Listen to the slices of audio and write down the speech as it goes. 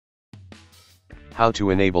How to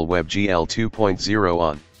enable WebGl 2.0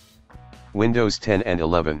 on Windows 10 and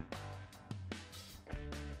 11.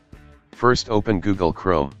 First open Google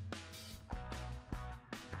Chrome.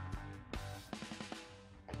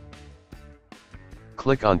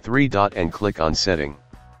 Click on three dot and click on Setting.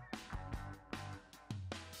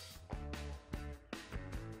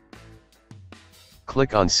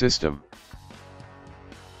 Click on System.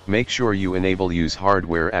 Make sure you enable Use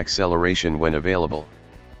Hardware Acceleration when available.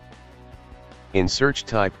 In search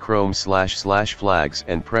type Chrome//flags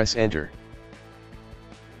and press Enter.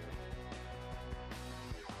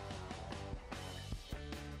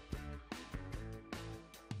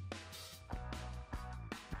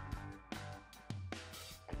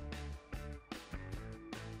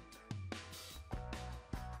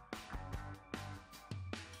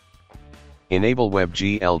 Enable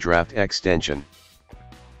WebGl Draft Extension.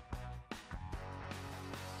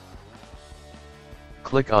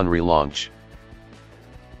 Click on Relaunch.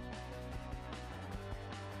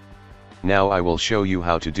 Now I will show you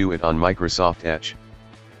how to do it on Microsoft Edge.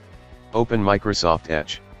 Open Microsoft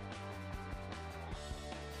Edge.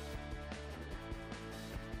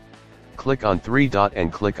 Click on three dot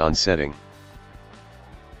and click on Setting.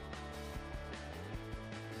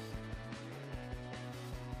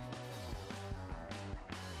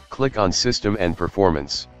 Click on System and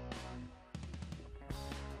Performance.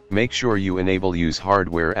 Make sure you enable Use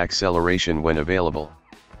Hardware Acceleration when available.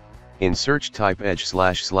 In search type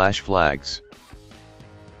Edge//flags.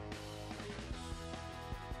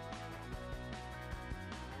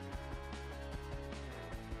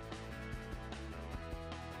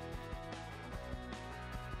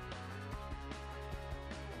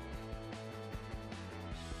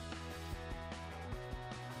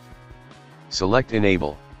 Select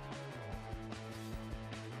Enable.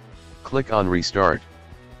 Click on Restart.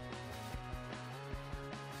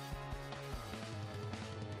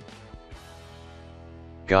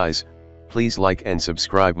 Guys, please like and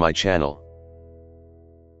subscribe my channel.